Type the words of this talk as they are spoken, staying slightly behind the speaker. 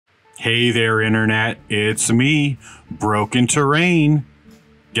Hey there, Internet. It's me, Broken Terrain.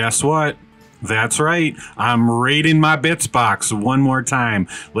 Guess what? That's right. I'm raiding my bits box one more time.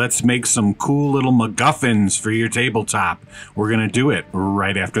 Let's make some cool little MacGuffins for your tabletop. We're going to do it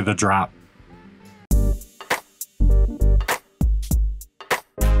right after the drop.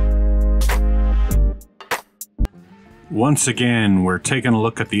 Once again, we're taking a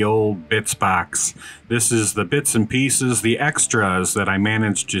look at the old bits box. This is the bits and pieces, the extras that I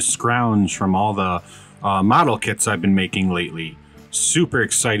managed to scrounge from all the model kits I've been making lately. Super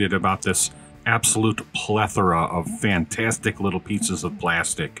excited about this absolute plethora of fantastic little pieces of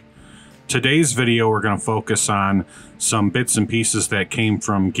plastic. Today's video, we're going to focus on some bits and pieces that came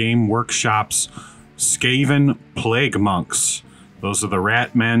from Game Workshop's Skaven Plague Monks. Those are the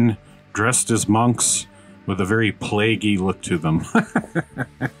rat men dressed as monks with a very plaguey look to them.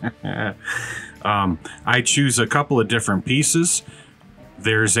 I choose a couple of different pieces.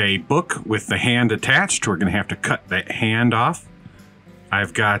 There's a book with the hand attached. We're going to have to cut that hand off.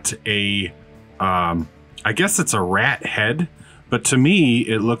 I've got a, I guess it's a rat head, but to me,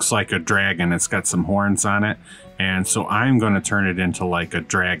 it looks like a dragon. It's got some horns on it. And so I'm going to turn it into like a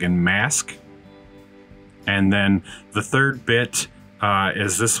dragon mask. And then the third bit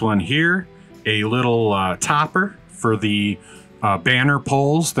is this one here. A little topper for the banner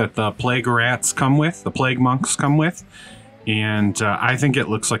poles that the plague rats come with, the plague monks come with. And I think it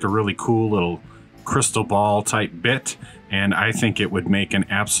looks like a really cool little crystal ball type bit. And I think it would make an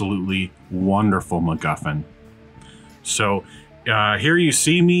absolutely wonderful MacGuffin. So here you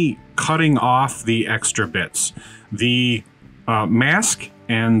see me cutting off the extra bits. The mask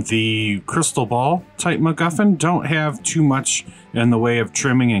and the crystal ball type MacGuffin don't have too much in the way of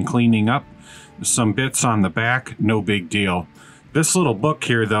trimming and cleaning up. Some bits on the back, no big deal. This little book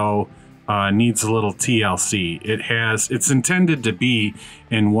here, though, needs a little TLC. It's intended to be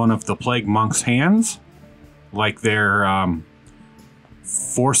in one of the Plague Monks' hands, like they're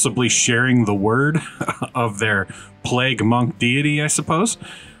forcibly sharing the word of their Plague Monk deity, I suppose.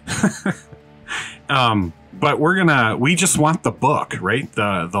 But we just want the book, right?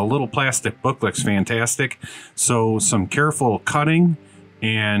 The little plastic book looks fantastic. So some careful cutting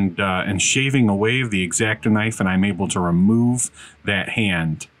and shaving away the X-Acto knife, and I'm able to remove that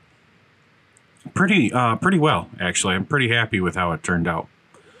hand pretty well, actually. I'm pretty happy with how it turned out.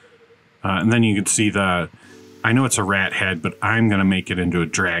 And then you can see I know it's a rat head, but I'm going to make it into a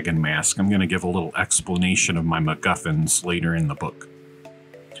dragon mask. I'm going to give a little explanation of my MacGuffins later in the book.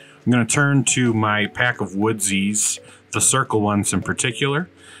 I'm going to turn to my pack of woodsies, the circle ones in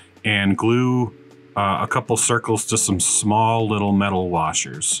particular, and glue a couple circles to some small little metal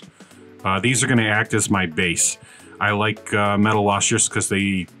washers. These are going to act as my base. I like metal washers because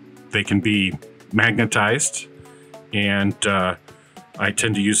they can be magnetized, and I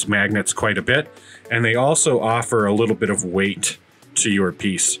tend to use magnets quite a bit. And they also offer a little bit of weight to your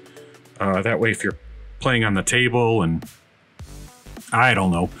piece. That way, if you're playing on the table and, I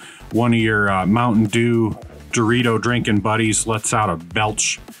don't know, one of your Mountain Dew Dorito drinking buddies lets out a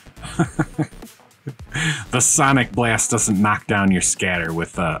belch, the sonic blast doesn't knock down your scatter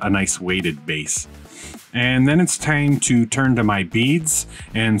with a nice weighted base. And then it's time to turn to my beads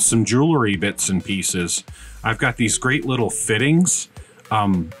and some jewelry bits and pieces. I've got these great little fittings.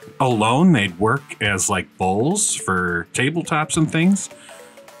 Alone, they'd work as like bowls for tabletops and things.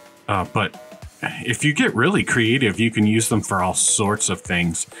 But if you get really creative, you can use them for all sorts of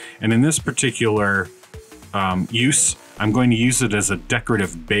things. And in this particular use, I'm going to use it as a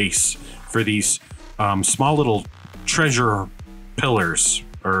decorative base for these small little treasure pillars,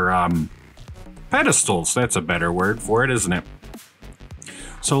 or pedestals. That's a better word for it, isn't it?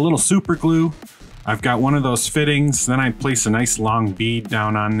 So a little super glue. I've got one of those fittings. Then I place a nice long bead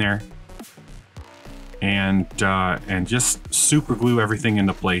down on there, and just super glue everything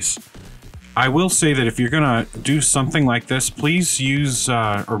into place. I will say that if you're gonna do something like this, please use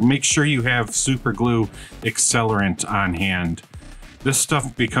or make sure you have super glue accelerant on hand. This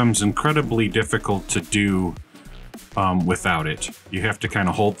stuff becomes incredibly difficult to do without it. You have to kind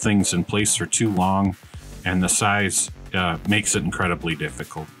of hold things in place for too long, and the size makes it incredibly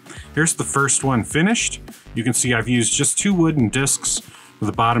difficult. Here's the first one finished. You can see I've used just 2 wooden discs for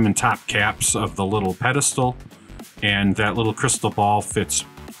the bottom and top caps of the little pedestal, and that little crystal ball fits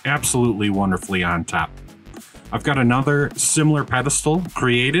absolutely wonderfully on top. I've got another similar pedestal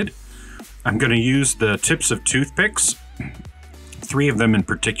created. I'm going to use the tips of toothpicks, 3 of them in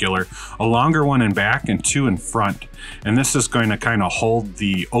particular, a longer one in back and 2 in front. And this is going to kind of hold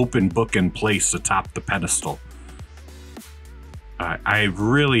the open book in place atop the pedestal. I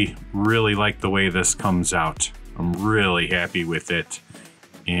really, really like the way this comes out. I'm really happy with it.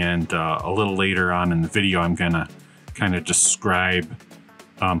 And a little later on in the video, I'm gonna kind of describe,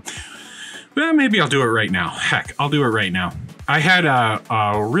 well, maybe I'll do it right now. Heck, I'll do it right now. I had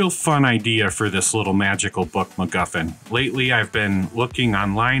a real fun idea for this little magical book MacGuffin. Lately, I've been looking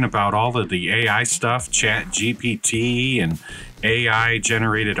online about all of the AI stuff, Chat GPT and AI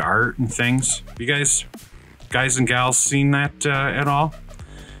generated art and things. You guys and gals seen that at all?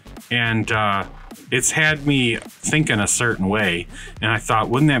 And it's had me thinking a certain way. And I thought,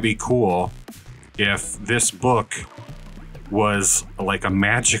 wouldn't that be cool if this book was like a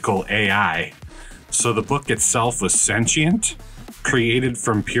magical AI? So the book itself was sentient, created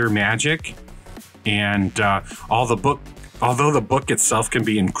from pure magic, and although the book itself can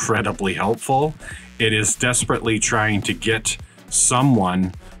be incredibly helpful, it is desperately trying to get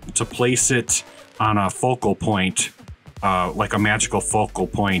someone to place it on a focal point, like a magical focal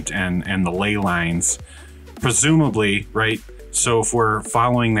point, and the ley lines, presumably, right? So if we're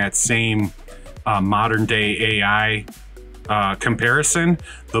following that same modern day AI comparison,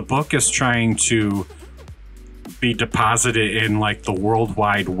 the book is trying to be deposited in like the World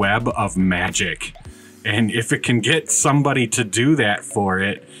Wide Web of magic. And if it can get somebody to do that for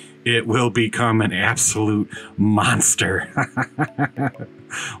it, it will become an absolute monster.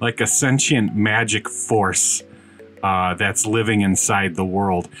 Like a sentient magic force that's living inside the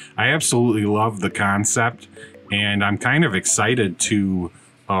world. I absolutely love the concept, and I'm kind of excited to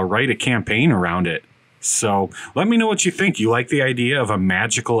write a campaign around it. So let me know what you think. You like the idea of a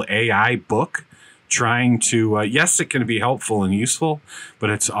magical AI book trying to, yes, it can be helpful and useful,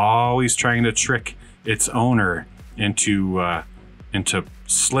 but it's always trying to trick its owner into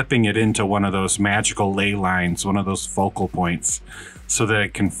slipping it into one of those magical ley lines, one of those focal points, so that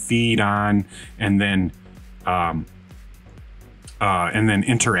it can feed on and then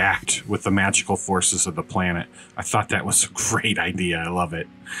interact with the magical forces of the planet. I thought that was a great idea. I love it.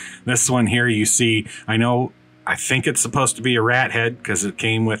 This one here, you see, I think it's supposed to be a rat head because it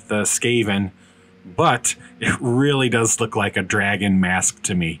came with the Skaven, but it really does look like a dragon mask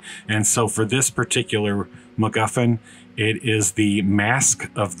to me. And so for this particular MacGuffin, it is the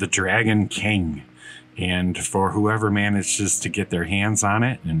Mask of the Dragon King. And for whoever manages to get their hands on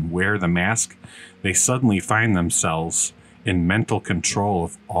it and wear the mask, they suddenly find themselves in mental control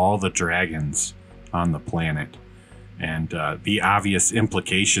of all the dragons on the planet. And the obvious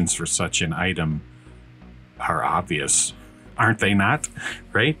implications for such an item are obvious, aren't they not?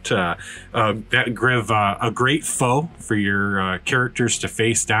 Right? That give a great foe for your characters to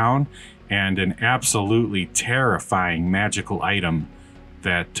face down, and an absolutely terrifying magical item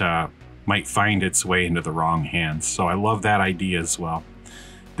that might find its way into the wrong hands. So I love that idea as well.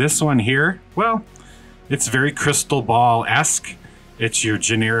 This one here, well, it's very crystal ball-esque. It's your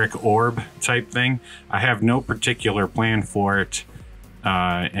generic orb type thing. I have no particular plan for it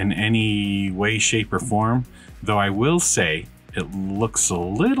in any way, shape, or form, though I will say it looks a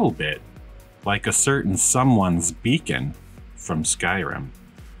little bit like a certain someone's beacon from Skyrim.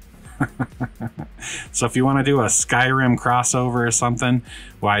 So if you want to do a Skyrim crossover or something,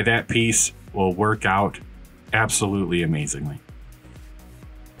 why, that piece will work out absolutely amazingly.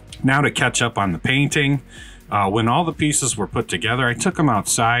 Now to catch up on the painting. When all the pieces were put together, I took them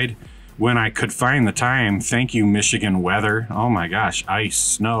outside when I could find the time. Thank you, Michigan weather. Oh my gosh, ice,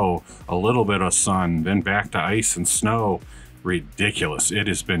 snow, a little bit of sun, then back to ice and snow. Ridiculous. It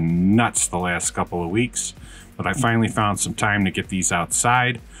has been nuts the last couple of weeks, but I finally found some time to get these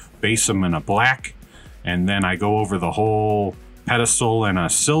outside, base them in a black, and then I go over the whole pedestal in a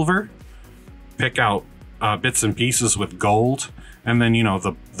silver, pick out bits and pieces with gold, and then, you know,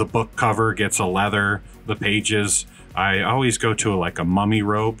 the book cover gets a leather, the pages. I always go to like a mummy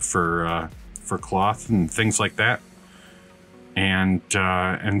robe for cloth and things like that. And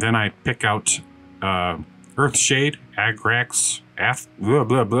then I pick out Earthshade, Agrax, blah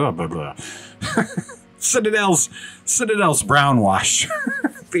blah blah blah blah. Citadel's brown wash,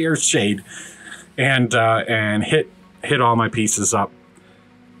 the Earthshade, and hit all my pieces up.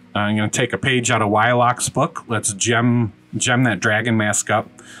 I'm gonna take a page out of Wylock's book. Let's gem that dragon mask up.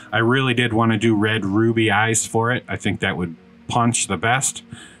 I really did want to do red ruby eyes for it. I think that would punch the best,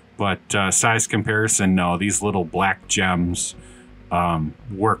 but size comparison, no, these little black gems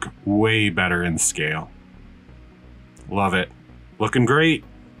work way better in scale. Love it. Looking great.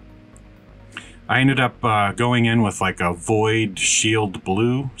 I ended up going in with like a void shield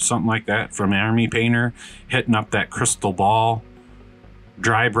blue, something like that, from Army Painter, hitting up that crystal ball,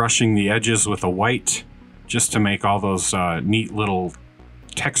 dry brushing the edges with a white, just to make all those neat little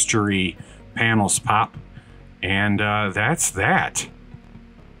texture-y panels pop. And that's that.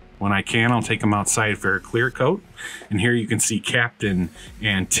 When I can, I'll take them outside for a clear coat. And here you can see Captain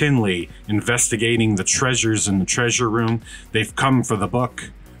and Tinley investigating the treasures in the treasure room. They've come for the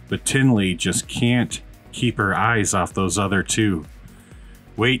book, but Tinley just can't keep her eyes off those other two.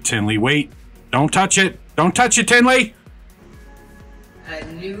 Wait, Tinley, wait. Don't touch it. Don't touch it, Tinley. A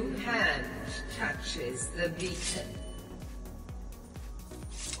new hand touches the beacon.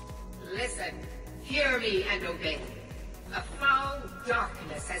 Listen, hear me and obey. A foul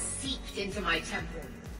darkness has seeped into my temple.